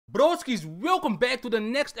Broskies, welcome back to the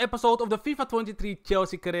next episode of the FIFA 23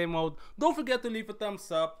 Chelsea career mode. Don't forget to leave a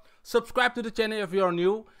thumbs up, subscribe to the channel if you are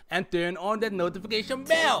new, and turn on that notification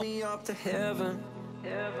bell. Me up to heaven.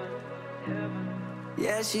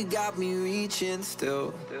 Yeah, she got me reaching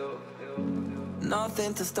still.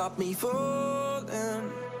 Nothing to stop me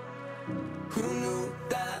falling. Who knew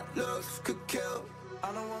that looks could kill?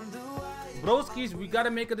 I don't wonder why. Broskies, we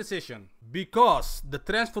gotta make a decision because the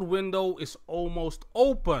transfer window is almost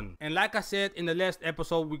open. And like I said in the last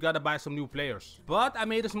episode, we gotta buy some new players. But I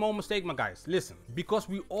made a small mistake, my guys. Listen, because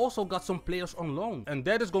we also got some players on loan, and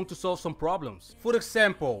that is going to solve some problems. For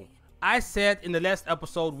example, I said in the last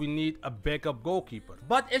episode we need a backup goalkeeper.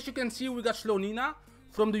 But as you can see, we got Slonina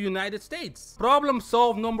from the United States. Problem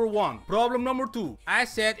solved number 1. Problem number 2. I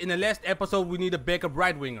said in the last episode we need a backup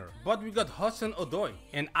right winger. But we got Hudson-Odoi.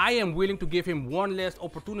 And I am willing to give him one last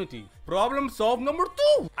opportunity. Problem solved number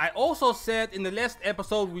 2. I also said in the last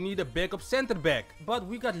episode we need a backup center back. But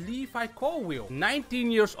we got Levi Colwill.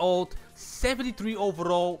 19 years old, 73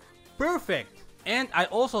 overall, perfect. And I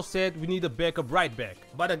also said we need a backup right back.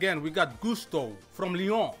 But again, we got Gusto from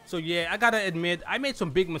Lyon. So yeah, I gotta admit, I made some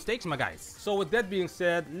big mistakes, my guys. So with that being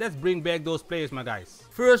said, let's bring back those players, my guys.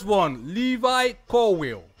 First one, Levi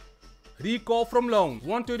Colwill. Recall from loan,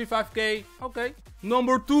 135k, okay.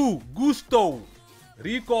 Number 2, Gusto.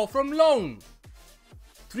 Recall from loan,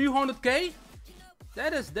 300k.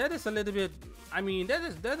 That is a little bit, I mean, that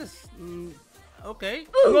is okay.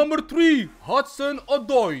 Number 3,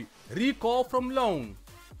 Hudson-Odoi. Recall from loan.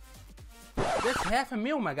 That's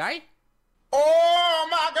 $500,000, my guy. Oh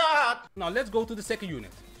my god! Now let's go to the second unit.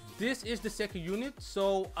 This is the second unit.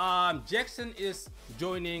 So Jackson is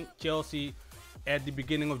joining Chelsea at the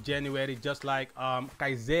beginning of January, just like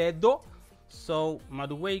Caicedo. So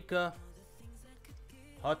Madueke,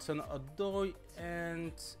 Hudson-Odoi,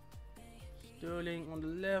 and Sterling on the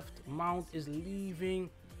left. Mount is leaving.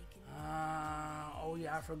 Oh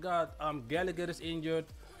yeah, I forgot. Gallagher is injured.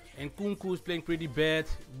 And Nkunku is playing pretty bad.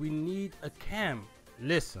 We need a cam.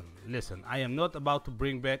 Listen, I am not about to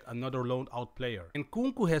bring back another loaned out player.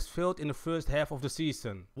 Nkunku has failed in the first half of the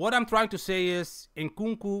season. What I'm trying to say is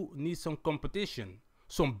Nkunku needs some competition.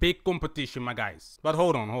 Some big competition, my guys. But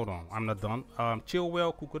hold on. I'm not done.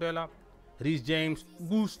 Chilwell, Cucurella, Reece James,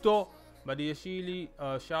 Gusto, Badiashile,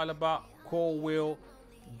 Chalobah, Colwill.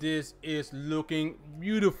 This is looking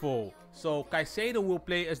beautiful. So Caicedo will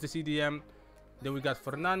play as the CDM. Then we got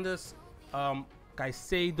Fernandes,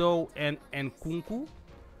 Caicedo, and Nkunku.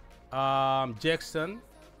 Jackson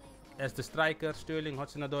as the striker. Sterling,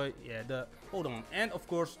 Hudson-Odoi. Yeah, hold on. And of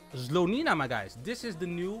course, Slonina, my guys. This is the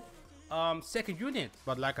new second unit.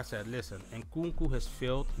 But like I said, listen, Nkunku has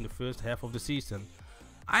failed in the first half of the season.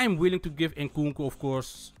 I am willing to give Nkunku, of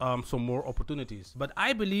course, some more opportunities. But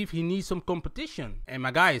I believe he needs some competition. And my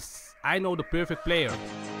guys, I know the perfect player.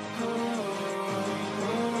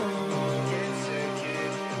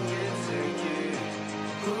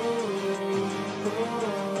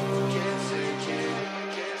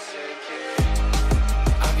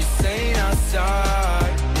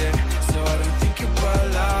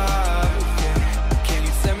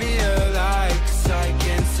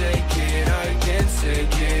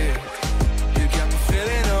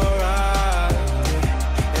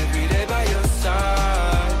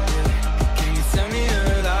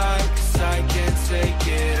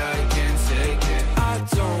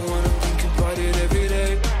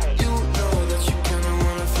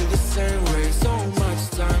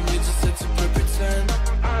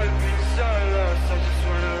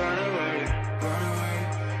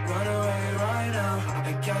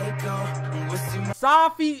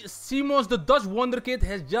 Xavi Simons, the Dutch wonderkid,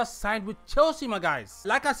 has just signed with Chelsea, my guys.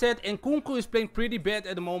 Like I said, Nkunku is playing pretty bad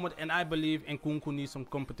at the moment, and I believe Nkunku needs some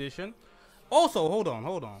competition. Also, hold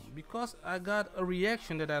on, because I got a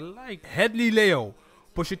reaction that I like. Headley Leo.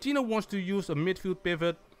 Pochettino wants to use a midfield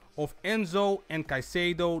pivot of Enzo and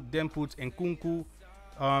Caicedo, then puts Nkunku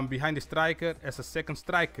behind the striker as a second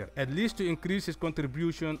striker, at least to increase his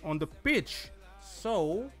contribution on the pitch.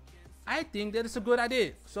 So, I think that is a good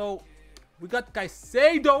idea. So, we got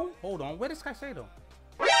Caicedo. Hold on, where is Caicedo?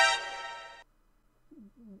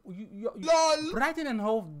 Brighton and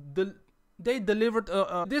Hove, they delivered.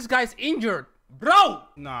 This guy's injured, bro.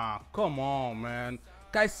 Nah, come on, man.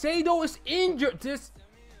 Caicedo is injured.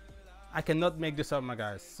 I cannot make this up, my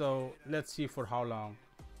guys. So let's see for how long.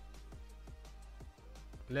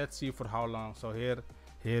 So here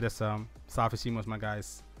is Xavi Simons, my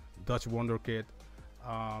guys. Dutch wonderkid,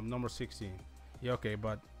 number 16. Yeah, okay,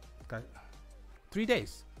 but 3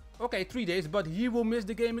 days. Okay, 3 days, but he will miss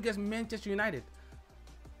the game against Manchester United.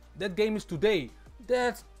 That game is today.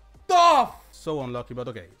 That's tough. So unlucky, but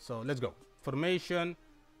okay. So let's go. Formation.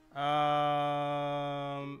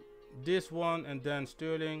 This one, and then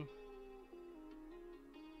Sterling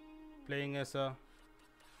playing as a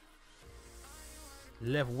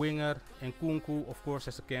left winger, and Kunku of course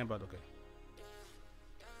as a cam, but okay.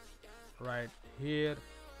 Right here,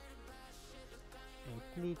 and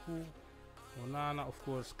Kunku, Onana, of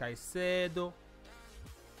course, Caicedo.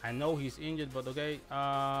 I know he's injured, but okay.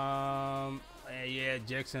 Yeah,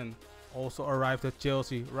 Jackson also arrived at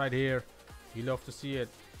Chelsea right here. You love to see it.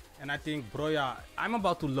 And I think Broja, I'm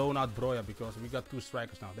about to loan out Broja because we got 2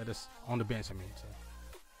 strikers now. That is on the bench, I mean. So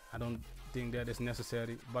I don't think that is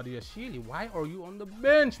necessary. But Yashili, why are you on the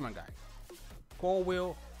bench, my guy?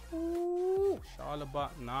 Colwill,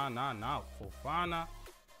 Shalaba, nah. Fofana,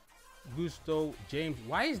 Gusto, James.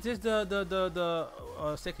 Why is this the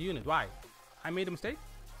second unit? Why? I made a mistake?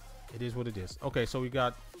 It is what it is. Okay, so we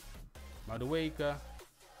got Madueke,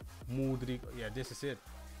 Mudryk. Yeah, this is it.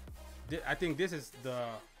 I think this is the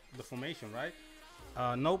formation, right?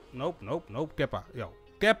 Nope. Kepa,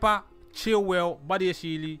 Kepa, Chilwell,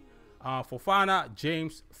 Badiashile, Fofana,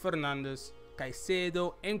 James, Fernandes,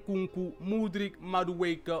 Caicedo, Nkunku, Mudryk,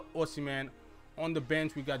 Madueke, Osimhen. On the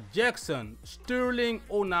bench, we got Jackson, Sterling,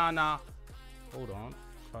 Onana. Hold on.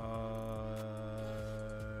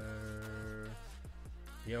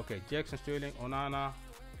 Yeah, okay. Jackson, Sterling, Onana.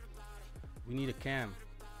 We need a cam.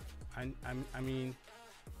 I mean.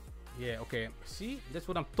 Yeah, okay. See, that's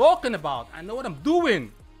what I'm talking about. I know what I'm doing.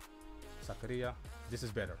 Zakaria, this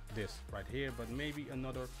is better. This right here, but maybe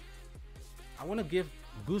another. I want to give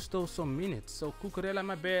Gusto some minutes. So Cucurella,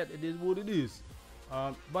 my bad. It is what it is.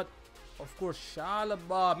 But of course,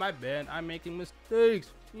 Shalaba, my bad. I'm making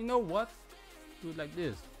mistakes. You know what? Do it like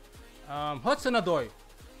this. Hudson-Odoi.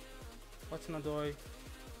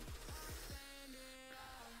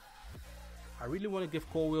 I really want to give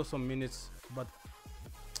Colwill some minutes, but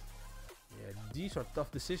yeah, these are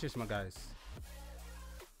tough decisions, my guys.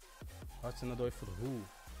 Hudson-Odoi for who?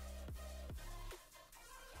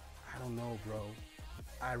 I don't know, bro.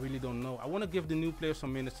 I really don't know. I want to give the new players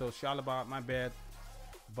some minutes, so Shalaba, my bad.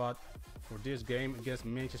 But for this game against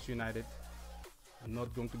Manchester United, I'm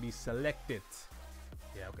not going to be selected.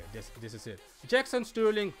 Yeah, okay, this is it. Jackson,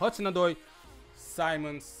 Sterling, Hudson-Odoi,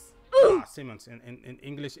 Simons. Simmons. In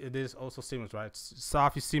English, it is also Simmons, right?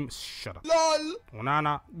 Safi Simmons. Shut up. LOL.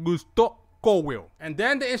 Onana, Gusto, Colwill. And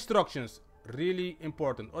then the instructions. Really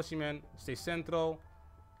important. Osimhen, stay central.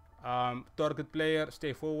 Target player,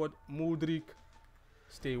 stay forward. Mudryk,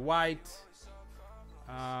 stay wide.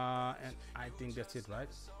 And I think that's it, right?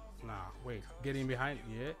 Nah, wait. Get in behind.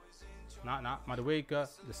 Yeah. Nah. Madueke,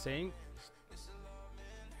 the same.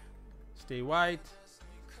 Stay wide.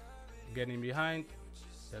 Get in behind.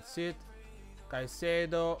 That's it.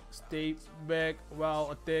 Caicedo, stay back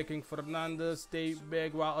while attacking. Fernandes, stay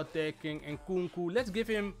back while attacking. And Nkunku, let's give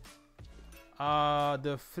him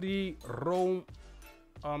the free roam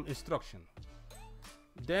instruction.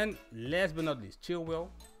 Then, last but not least, Chilwell,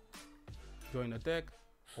 join attack,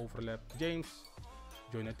 overlap. James,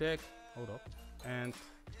 join attack, hold up, and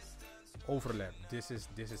overlap. This is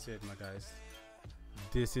it, my guys.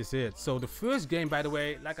 This is it. So the first game, by the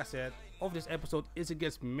way, like I said, of this episode is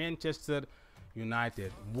against Manchester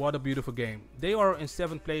United. What a beautiful game. They are in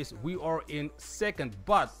 7th place. We are in 2nd.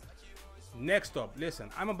 But next up,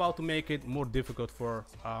 listen, I'm about to make it more difficult for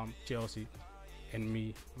Chelsea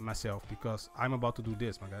and myself, because I'm about to do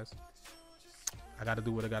this, my guys. I gotta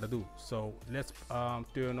do what I gotta do. So let's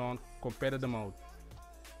turn on competitive mode.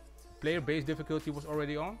 Player base difficulty was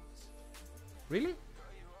already on. Really?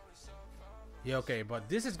 Yeah, okay, but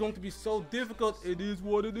this is going to be so difficult. It is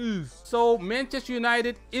what it is. So Manchester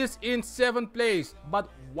United is in 7th place. But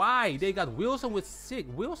why? They got Wilson with 6.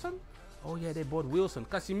 Wilson? Oh yeah, they bought Wilson.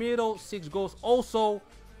 Casemiro, 6 goals. Also,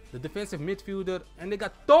 the defensive midfielder. And they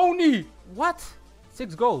got Tony. What?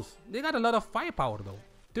 6 goals. They got a lot of firepower though.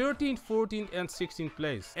 13th, 14th, and 16th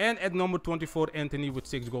place. And at number 24, Anthony with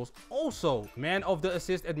 6 goals. Also, man of the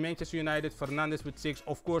assist at Manchester United, Fernandes with 6.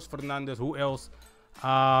 Of course, Fernandes. Who else?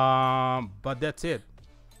 But that's it.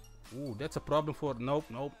 Ooh, that's a problem for nope.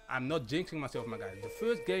 I'm not jinxing myself, my guys. The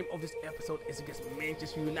first game of this episode is against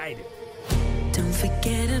Manchester United. Don't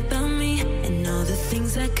forget about me and all the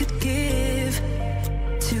things I could give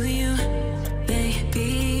to you,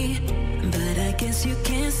 baby. But I guess you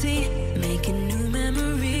can't see, making new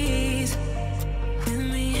memories with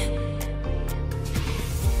me.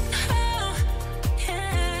 Oh,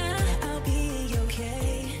 yeah, I'll be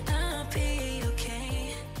okay.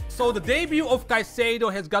 So the debut of Caicedo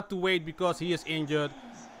has got to wait because he is injured.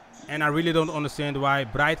 And I really don't understand why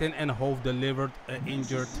Brighton and Hove delivered an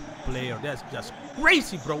injured player. That's just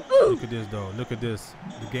crazy, bro. Look at this, though. Look at this.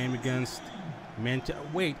 The game against Manchester.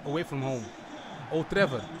 Wait, away from home. Oh,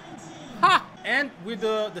 Trevor. Ha! And with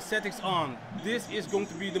the settings on, this is going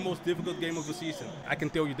to be the most difficult game of the season. I can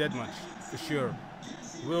tell you that much, for sure.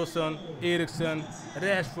 Wilson, Eriksen,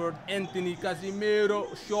 Rashford, Anthony,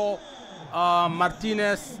 Casemiro, Shaw,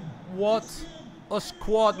 Martinez. What a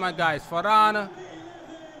squad, my guys. Varane.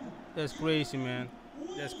 That's crazy, man.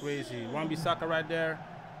 That's crazy. Wan-Bissaka right there.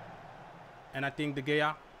 And I think De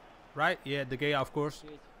Gea. Right? Yeah, De Gea, of course.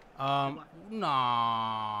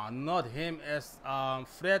 Nah, not him as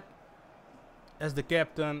Fred as the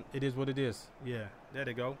captain. It is what it is. Yeah, there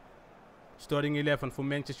they go. Starting 11 for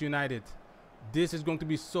Manchester United. This is going to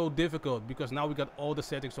be so difficult because now we got all the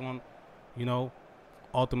settings on, you know,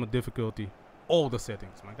 ultimate difficulty. All the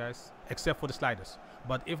settings, my guys, except for the sliders.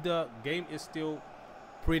 But if the game is still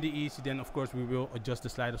pretty easy, then of course we will adjust the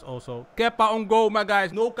sliders also. Kepa on goal, my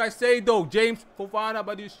guys. No Caicedo, James, Fofana,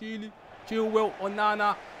 Badiashile, Chilwell,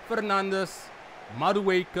 Onana, Fernandes,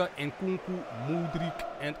 Madueke, Nkunku, Mudryk,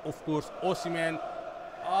 and of course Osimhen.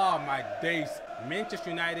 Oh my days.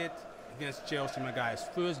 Manchester United against Chelsea, my guys.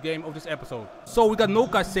 First game of this episode. So we got no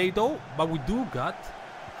Caicedo, but we do got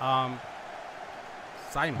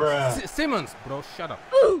Simmons, bro. Shut up.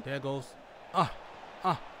 There goes.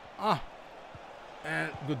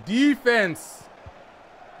 And good defense.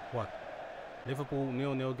 What? Liverpool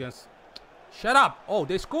 0-0 against. Shut up. Oh,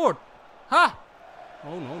 they scored. Ha!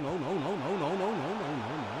 Oh no.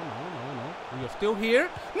 We are still here.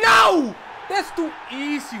 No! That's too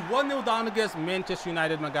easy. 1-0 down against Manchester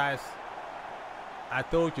United, my guys. I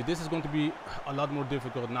told you, this is going to be a lot more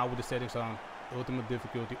difficult now with the settings on. Ultimate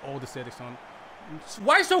difficulty, all the settings on.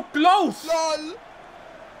 Why so close? LOL!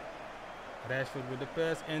 Rashford with the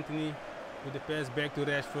pass, Anthony with the pass back to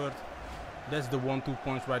Rashford. That's the 1-2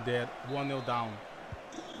 points right there. 1-0 down.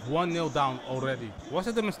 1-0 down already. Was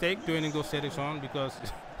it a mistake turning those settings on? Because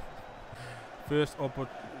first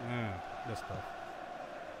opportunity. That's tough.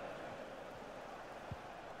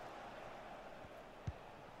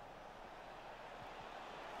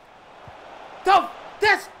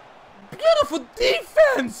 That's beautiful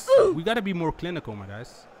defense. We gotta be more clinical, my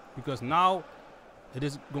guys, because now it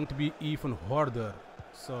is going to be even harder.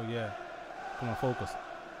 So yeah, come on, focus.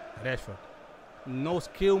 Rashford. No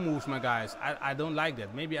skill moves, my guys. I don't like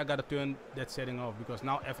that. Maybe I gotta turn that setting off because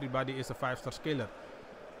now everybody is a 5-star skiller,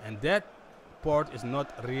 and that part is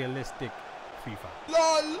not realistic. FIFA.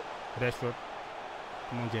 LOL. Rashford.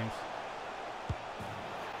 Come on, James.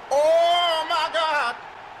 Oh my God!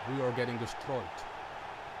 We are getting destroyed.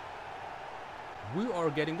 We are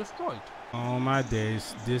getting destroyed. Oh my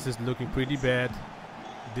days. This is looking pretty bad.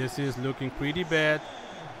 This is looking pretty bad.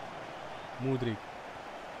 Mudryk.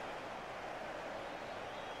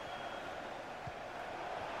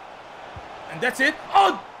 And that's it.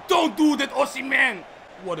 Oh, don't do that, Osimhen.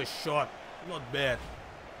 What a shot. Not bad.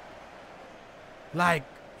 Like,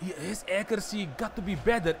 his accuracy got to be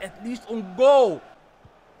better. At least on goal.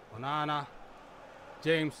 Onana.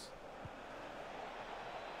 James.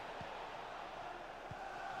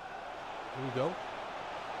 Here we go.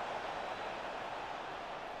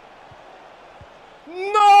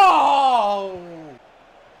 No!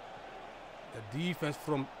 The defense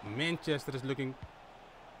from Manchester is looking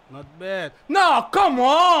not bad. No, come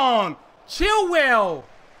on! Chilwell!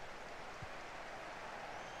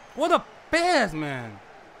 What a pass, man.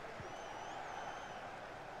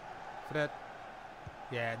 Fred.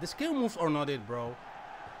 Yeah, the skill moves are not it, bro.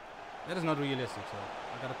 That is not realistic, so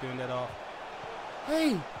I gotta turn that off.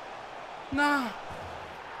 Hey! Nah.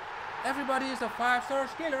 Everybody is a 5-star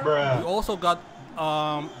skiller. Bruh. We also got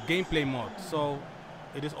gameplay mode, so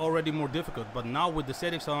it is already more difficult. But now with the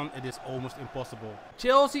settings on, it is almost impossible.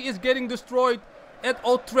 Chelsea is getting destroyed at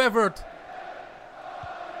Old Trafford.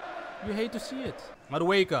 You hate to see it.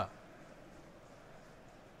 Madueke.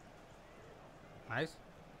 Nice.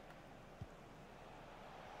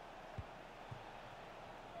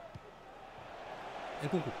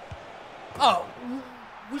 Nkunku. Oh,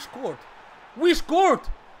 we scored. We scored.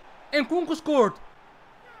 Nkunku scored.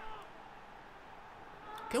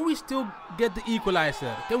 Can we still get the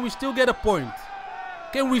equalizer? Can we still get a point?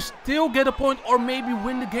 Can we still get a point or maybe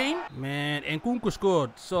win the game? Man, Nkunku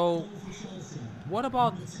scored. So, what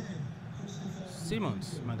about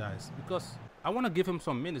Simmons, my guys? Because I want to give him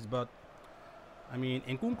some minutes, but I mean,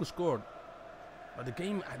 Nkunku scored. But the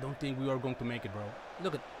game, I don't think we are going to make it, bro.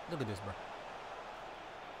 Look at this, bro.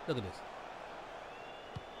 Look at this.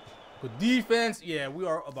 Good defense. Yeah, we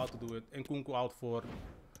are about to do it. Nkunku out for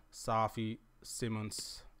Safi,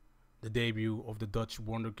 Simmons, The debut of the Dutch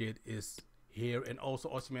wonderkid is here, and also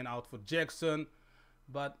Osimhen out for Jackson.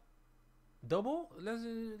 But double?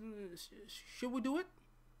 Should we do it?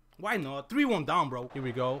 Why not? 3-1 down, bro. Here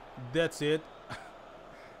we go. That's it.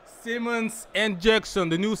 Simmons and Jackson,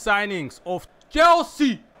 the new signings of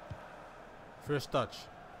Chelsea. First touch.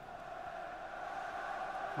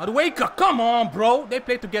 Madueke, come on, bro. They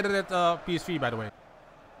played together at PSV, by the way.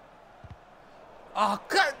 Oh,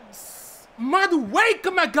 God.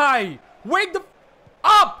 Madueke, my guy. Wake the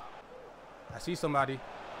up. I see somebody.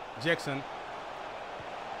 Jackson.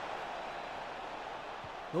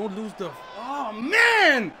 Don't lose the... Oh,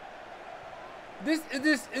 man.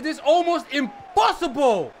 It is almost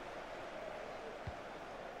impossible.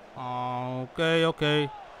 Okay.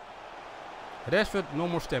 Rashford, no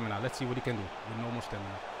more stamina. Let's see what he can do with no more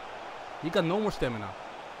stamina. He got no more stamina.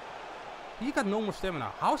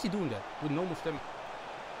 How is he doing that with no more stamina?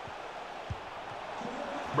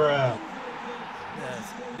 Bruh.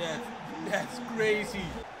 That's crazy.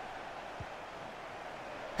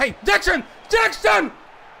 Hey, Jackson! Jackson!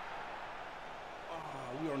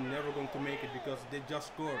 We are never going to make it because they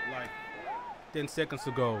just scored like 10 seconds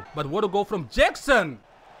ago. But what a goal from Jackson!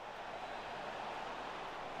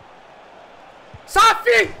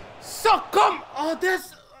 Safi! So come! Oh,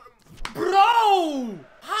 that's... Bro!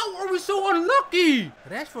 How are we so unlucky?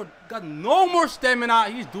 Rashford got no more stamina.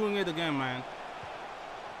 He's doing it again, man.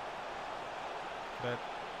 But...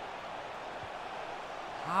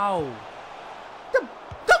 How?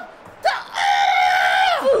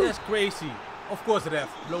 That's crazy. Of course, ref.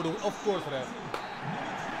 Blow the... Of course, ref.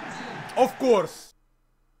 Of course.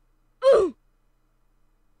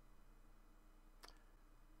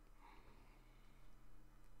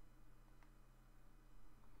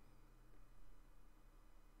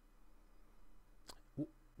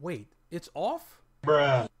 Wait, it's off?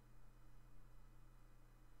 Bruh.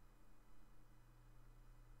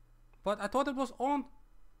 But I thought it was on.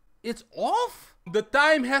 It's off? The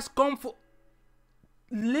time has come for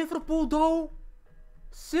Liverpool though.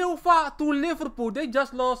 Silva to Liverpool. They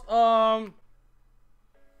just lost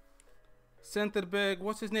center back,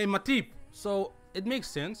 what's his name? Matip. So it makes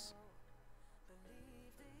sense.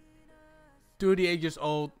 38 years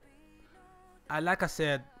old. Like I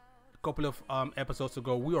said a couple of episodes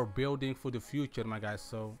ago, we are building for the future, my guys.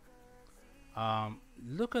 So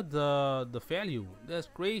look at the value. That's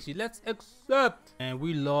crazy. Let's accept. And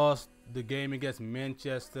we lost the game against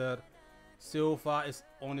Manchester. Silva is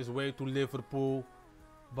on his way to Liverpool,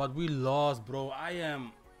 but we lost, bro. I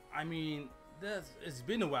mean, it's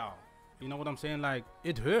been a while. You know what I'm saying? Like,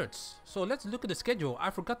 it hurts. So let's look at the schedule. I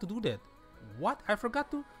forgot to do that. What? I forgot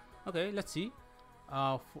to? Okay, let's see.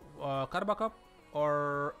 Carabao Cup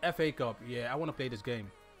or FA Cup? Yeah, I want to play this game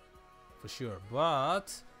for sure.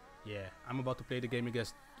 But yeah, I'm about to play the game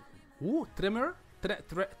against Tranmere.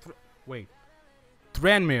 Wait,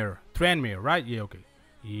 Tranmere, right? Yeah, okay.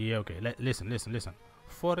 Yeah, okay. Listen.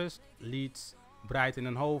 Forest, Leeds, Brighton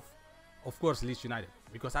and Hove. Of course, Leeds United.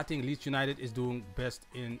 Because I think Leeds United is doing best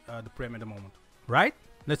in the Prem at the moment. Right?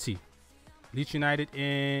 Let's see. Leeds United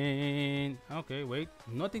in... Okay, wait.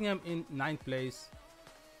 Nottingham in 9th place.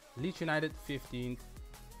 Leeds United 15th.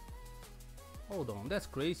 Hold on. That's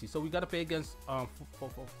crazy. So we got to play against...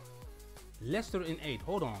 Leicester in 8th.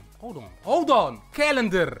 Hold on.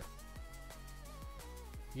 Calendar.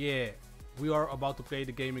 Yeah. We are about to play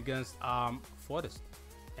the game against Forest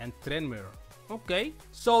and Tranmere. Okay,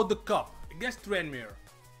 so the cup against Tranmere.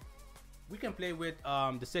 We can play with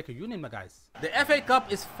the second unit, my guys. The FA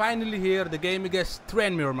Cup is finally here. The game against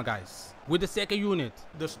Tranmere, my guys. With the second unit.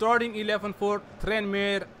 The starting 11 for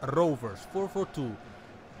Tranmere Rovers. 4-4-2.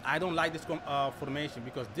 I don't like this formation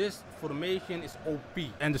because this formation is OP.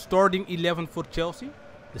 And the starting 11 for Chelsea.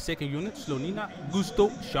 The second unit, Slonina, Gusto,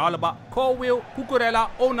 Chalobah, Colwill, Cucurella,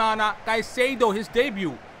 Onana, Caicedo, his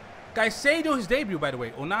debut. By the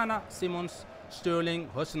way. Onana, Simmons, Sterling,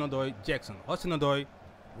 Hudson-Odoi, Jackson. Hudson-Odoi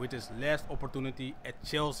with his last opportunity at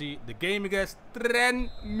Chelsea. The game against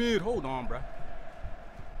Tranmere. Hold on, bruh.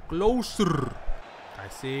 Closer.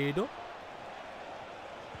 Caicedo.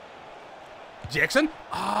 Jackson.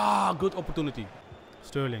 Good opportunity.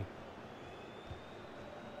 Sterling.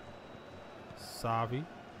 Xavi.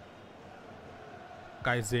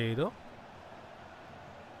 Caicedo.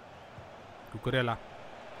 Cucurella.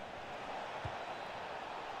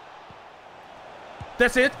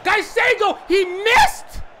 That's it. Caicedo! He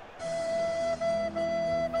missed!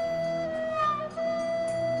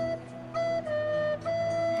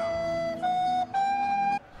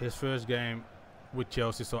 His first game with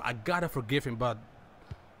Chelsea, so I gotta forgive him, but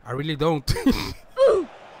I really don't.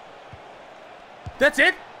 That's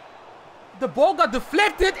it. The ball got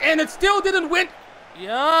deflected and it still didn't win.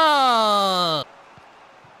 Yeah.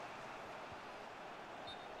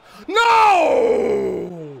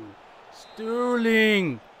 No!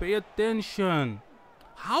 Sterling, pay attention.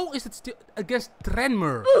 How is it still against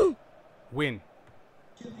Tranmere? Win.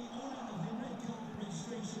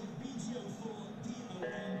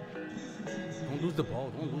 Don't lose the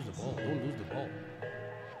ball. Don't lose the ball. Don't lose the ball.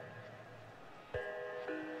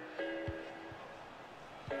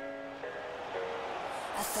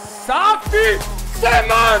 Safi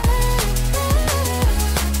Simons!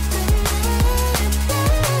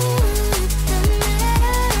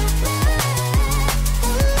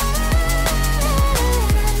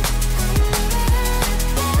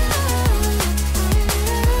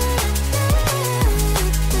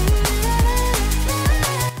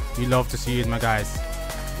 We love to see it, my guys.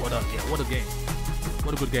 What a game.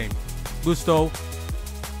 What a good game. Gusto.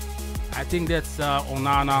 I think that's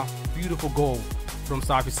Onana. Beautiful goal from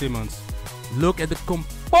Safi Simons. Look at the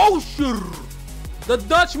composure. The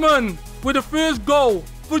Dutchman with the first goal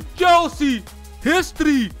for Chelsea.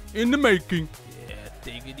 History in the making. Yeah,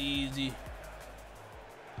 take it easy.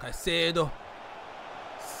 Caicedo.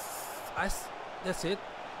 That's it.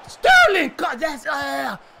 Sterling! God, that's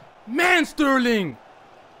man, Sterling.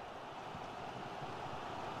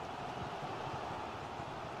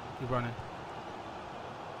 Keep running.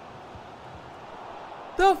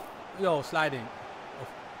 Yo, sliding.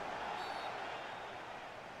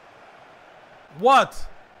 What?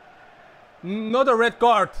 Not a red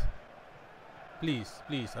card. Please,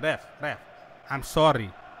 ref. I'm sorry.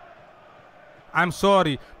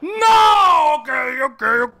 No! Okay.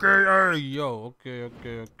 Yo,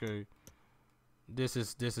 okay. This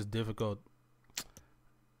is difficult.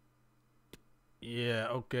 Yeah,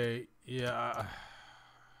 okay. Yeah.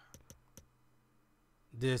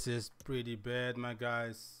 This is pretty bad, my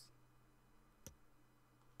guys.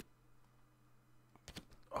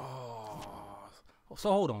 Oh,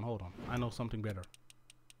 so hold on. I know something better.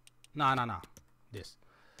 Nah. This.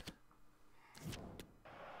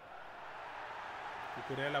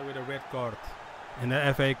 Cucurella with a red card in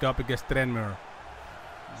the FA Cup against Tranmere.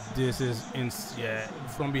 This is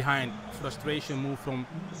from behind. Frustration move from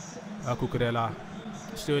Cucurella.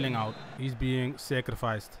 Sterling out. He's being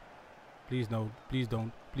sacrificed. Please don't.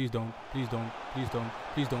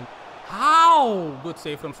 How? Good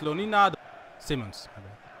save from Slonina. Simons.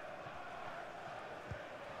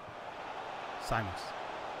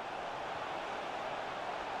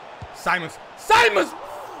 Simons!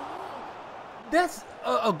 That's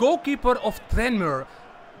a goalkeeper of Tranmere.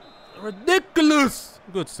 Ridiculous.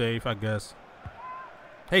 Good save, I guess.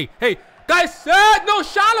 Hey. Guys, no,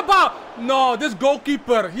 Shalaba. No, this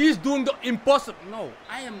goalkeeper, he's doing the impossible. No,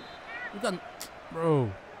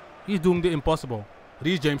 bro, he's doing the impossible.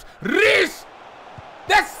 James.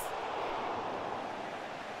 That's...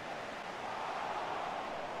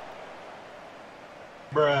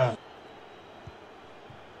 Bruh.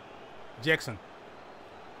 Jackson.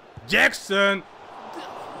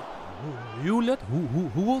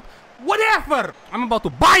 Who? Whatever. I'm about to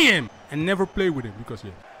buy him and never play with him because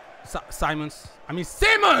Simons.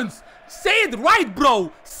 Say it right,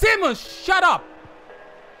 bro. Simons, shut up.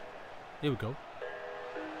 Here we go.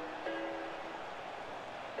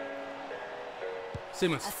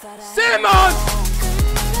 Simons.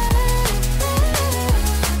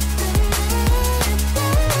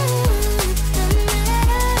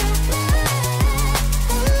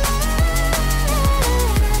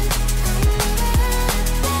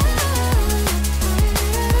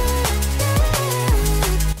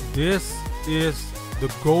 This is the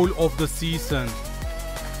goal of the season,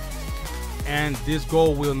 and this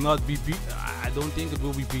goal will not be beat. I don't think it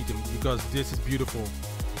will be beaten because this is beautiful.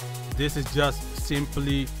 This is just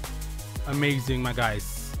simply amazing, my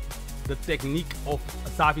guys. The technique of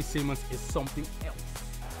Safi Simons is something else.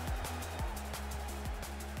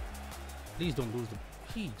 Please don't lose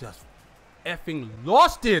he just effing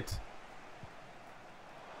lost it.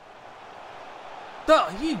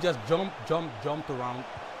 He just jumped around.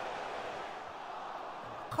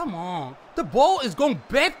 Come on. The ball is going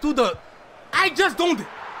back to the... I just don't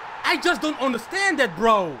understand that,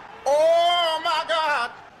 bro. Oh my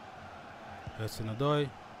God. That's an Adoy.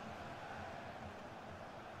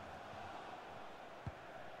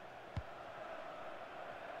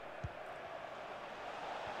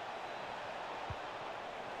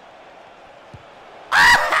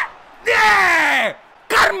 Yeah!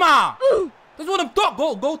 Karma! That's what I'm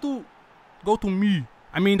talking. Go to me.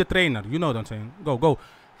 I mean the trainer. You know what I'm saying. Go.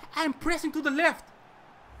 I'm pressing to the left.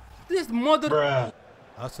 This mother... Bruh.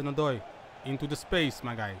 That's an Adoy. Into the space,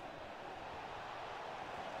 my guy.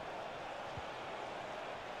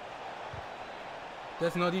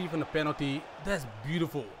 That's not even a penalty. That's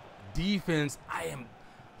beautiful defense. I am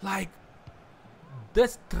like,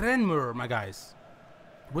 that's Tranmere, my guys.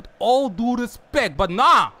 With all due respect, but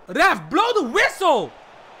nah. Ref, blow the whistle.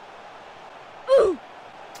 Ooh.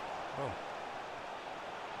 Oh.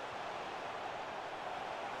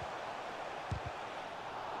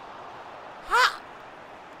 Ha!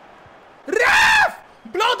 Ref!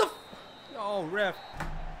 Blow the... Oh, ref.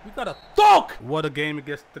 We gotta talk. What a game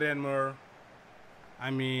against Tranmere. I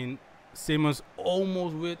mean, Simmons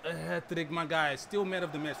almost with a hat-trick, my guys. Still man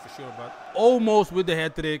of the match for sure, but almost with the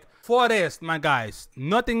hat-trick. Forest, my guys.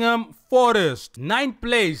 Nottingham Forest. 9th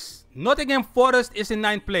place. Nottingham Forest is in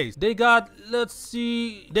 9th place. They got, let's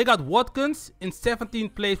see, they got Watkins in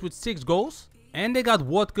 17th place with 6 goals. And they got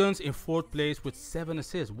Watkins in 4th place with 7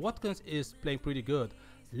 assists. Watkins is playing pretty good.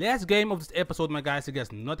 Last game of this episode, my guys,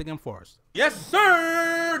 against Nottingham Forest. Yes,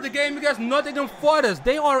 sir! The game against Nottingham Forest.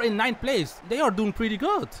 They are in 9th place. They are doing pretty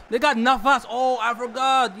good. They got Navas. Oh, I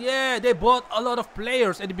forgot. Yeah, they bought a lot of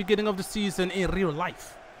players at the beginning of the season in real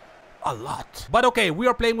life. A lot. But okay, we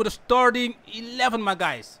are playing with a starting 11, my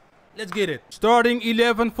guys. Let's get it. Starting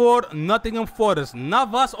 11 for Nottingham Forest.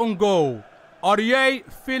 Navas on goal. Aurier,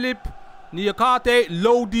 Philip, Niakate,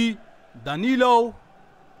 Lodi, Danilo,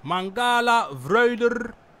 Mangala,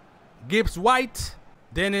 Vreuler, Gibbs White,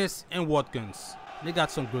 Dennis, and Watkins. They got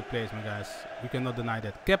some good players, my guys. We cannot deny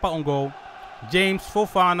that. Kepa on goal. James,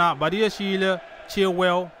 Fofana, Badiashile,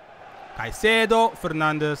 Chilwell, Caicedo,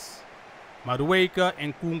 Fernandes, Madueke,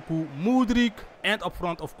 and Nkunku, Mudryk, and up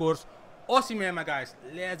front, of course, Osimhen, my guys.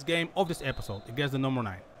 Last game of this episode against the number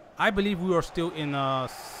 9. I believe we are still in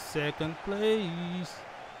 2nd place.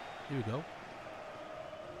 Here we go.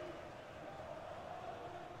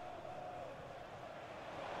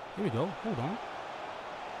 Here we go. Hold on.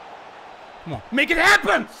 Come on. Make it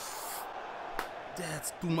happen!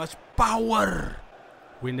 That's too much power.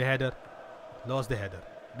 Win the header. Lost the header.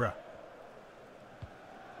 Bruh.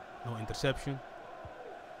 No interception.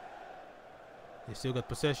 They still got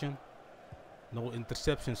possession. No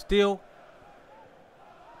interception still.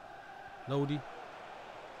 Lodi.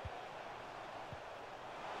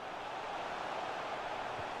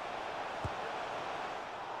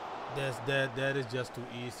 That is just too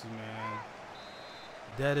easy, man.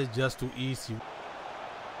 That is just too easy.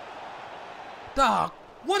 Dog,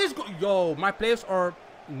 what is going? Yo, my players are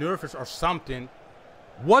nervous or something.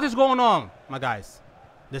 What is going on, my guys?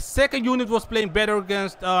 The second unit was playing better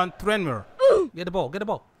against Tranmere. Get the ball, get the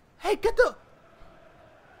ball. Hey, get the...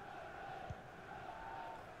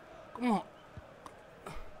 Come on.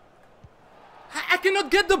 I cannot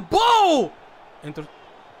get the ball!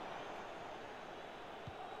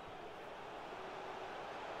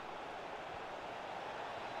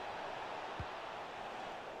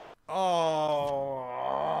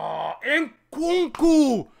 Oh,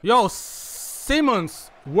 Nkunku! Yo, Simmons,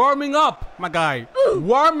 warming up, my guy.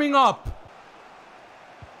 Warming up.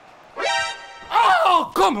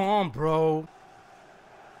 Oh, come on, bro.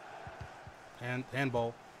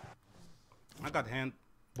 Handball. I got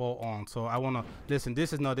handball on, so I wanna listen.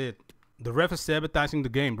 This is not it. The ref is sabotaging the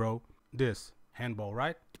game, bro. This handball,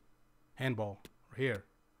 right? Handball here.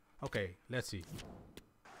 Okay, let's see.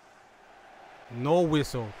 No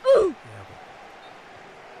whistle. Yeah, okay.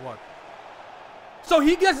 What? So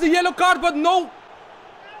he gets the yellow card, but no.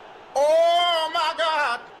 Oh my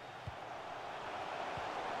God!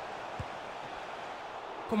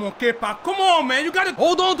 Come on, Kepa. Come on, man. You gotta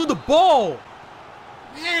hold on to the ball.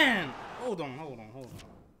 Man. Hold on.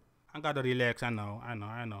 I gotta relax. I know.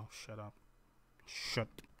 Shut up. Shut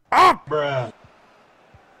up, bruh.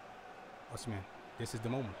 Osimhen, this is the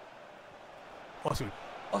moment. Osimhen.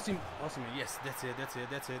 Yes,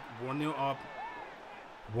 that's it. 1-0 up.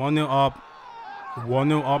 1-0 up.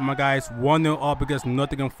 1-0 up, my guys. 1-0 up against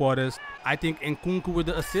Nottingham Forest. I think Nkunku with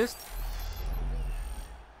the assist.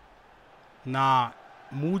 Nah,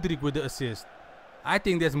 Mudryk with the assist. I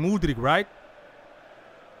think that's Mudryk, right?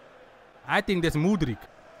 I think that's Mudryk.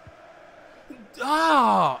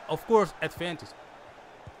 Ah, of course, advantage.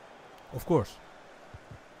 Of course.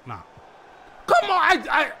 Nah. Come on,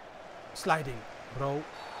 I sliding, bro.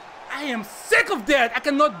 I am sick of that. I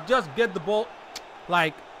cannot just get the ball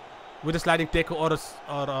like with a sliding tackle or a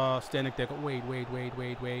standing tackle. Wait.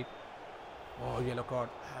 Oh, yellow card.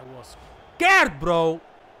 I was scared, bro.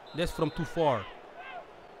 That's from too far.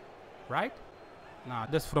 Right? Nah,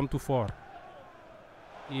 that's from too far.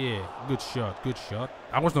 Yeah, good shot.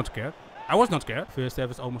 I was not scared. First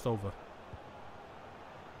half is almost over.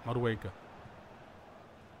 Madueke.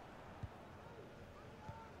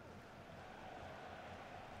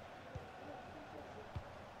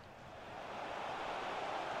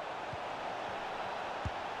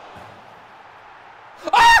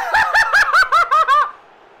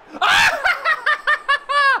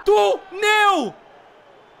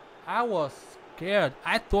 I was scared.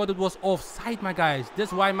 I thought it was offside, my guys.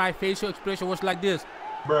 That's why my facial expression was like this.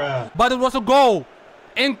 Bruh. But it was a goal.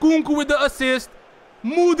 Nkunku with the assist.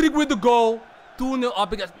 Mudryk with the goal. 2-0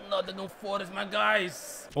 up against Nottingham Forest, my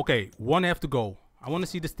guys. Okay, 1 half to go. I want to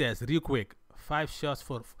see the stats real quick. 5 shots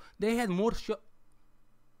for... They had more shots.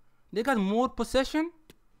 They got more possession?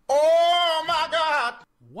 Oh my God!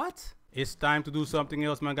 What? It's time to do something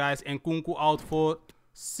else, my guys. Nkunku out for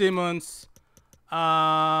Simmons.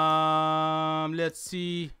 Let's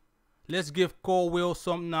see. Let's give Colwill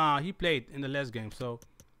some... Nah, he played in the last game, so...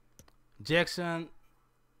 Jackson.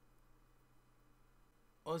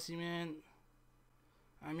 Osimhen.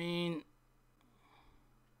 I mean...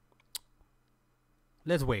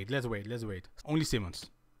 Let's wait. Only Simmons.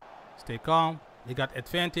 Stay calm. They got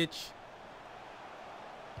advantage.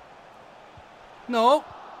 No.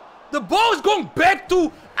 The ball is going back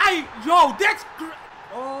to... Yo, that's...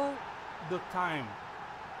 Oh, the time.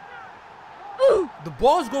 The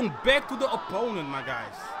ball is going back to the opponent, my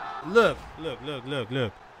guys. Look.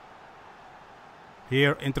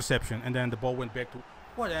 Here, interception. And then the ball went back to...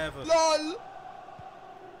 Whatever. LOL!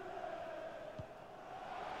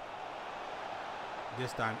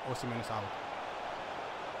 This time, Osimhen is out.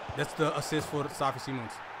 That's the assist for Xavi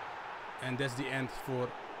Simons. And that's the end for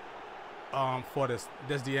Forest.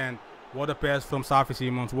 That's the end. What a pass from Xavi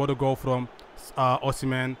Simons. What a goal from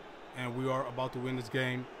Osimhen. And we are about to win this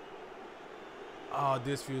game. Oh,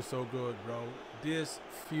 this feels so good, bro. This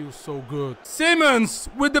feels so good. Simmons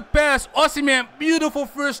with the pass. Osimhen, beautiful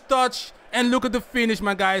first touch. And look at the finish,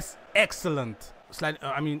 my guys. Excellent.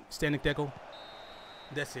 Standing tackle.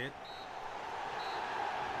 That's it.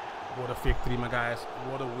 What a victory, my guys.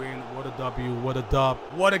 What a win. What a W. What a dub.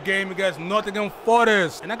 What a game against Nottingham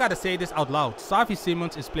Forest. And I gotta say this out loud. Xavi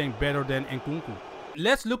Simons is playing better than Nkunku.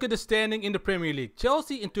 Let's look at the standing in the Premier League.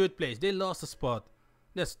 Chelsea in 3rd place. They lost a spot.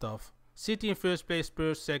 That's tough. City in 1st place.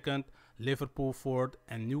 Spurs 2nd. Liverpool 4th.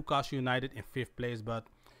 And Newcastle United in 5th place. But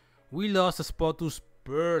we lost a spot to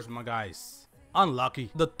Spurs, my guys. Unlucky.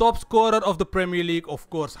 The top scorer of the Premier League, of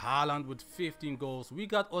course, Haaland with 15 goals. We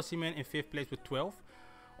got Osimhen in 5th place with 12.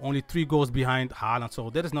 Only 3 goals behind Haaland, so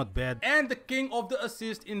that is not bad. And the king of the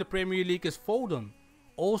assist in the Premier League is Foden.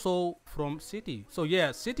 Also from City. So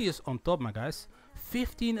yeah, City is on top, my guys.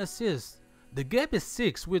 15 assists. The gap is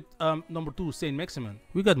 6 with number 2, Saint-Maximin.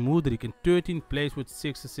 We got Mudryk in 13th place with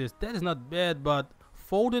 6 assists. That is not bad, but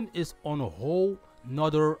Foden is on a whole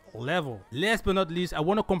nother level. Last but not least, I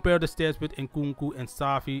want to compare the stats with Nkunku and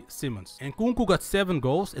Xavi Simons. Nkunku got 7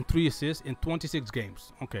 goals and 3 assists in 26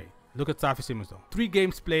 games. Okay. Look at Xavi Simons though. 3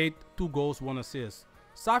 games played, 2 goals, 1 assist.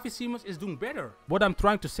 Xavi Simons is doing better. What I'm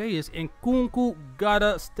trying to say is Nkunku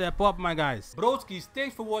gotta step up, my guys. Broskis,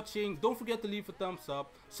 thanks for watching. Don't forget to leave a thumbs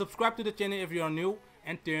up. Subscribe to the channel if you are new.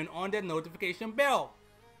 And turn on that notification bell.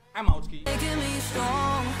 I'm outski.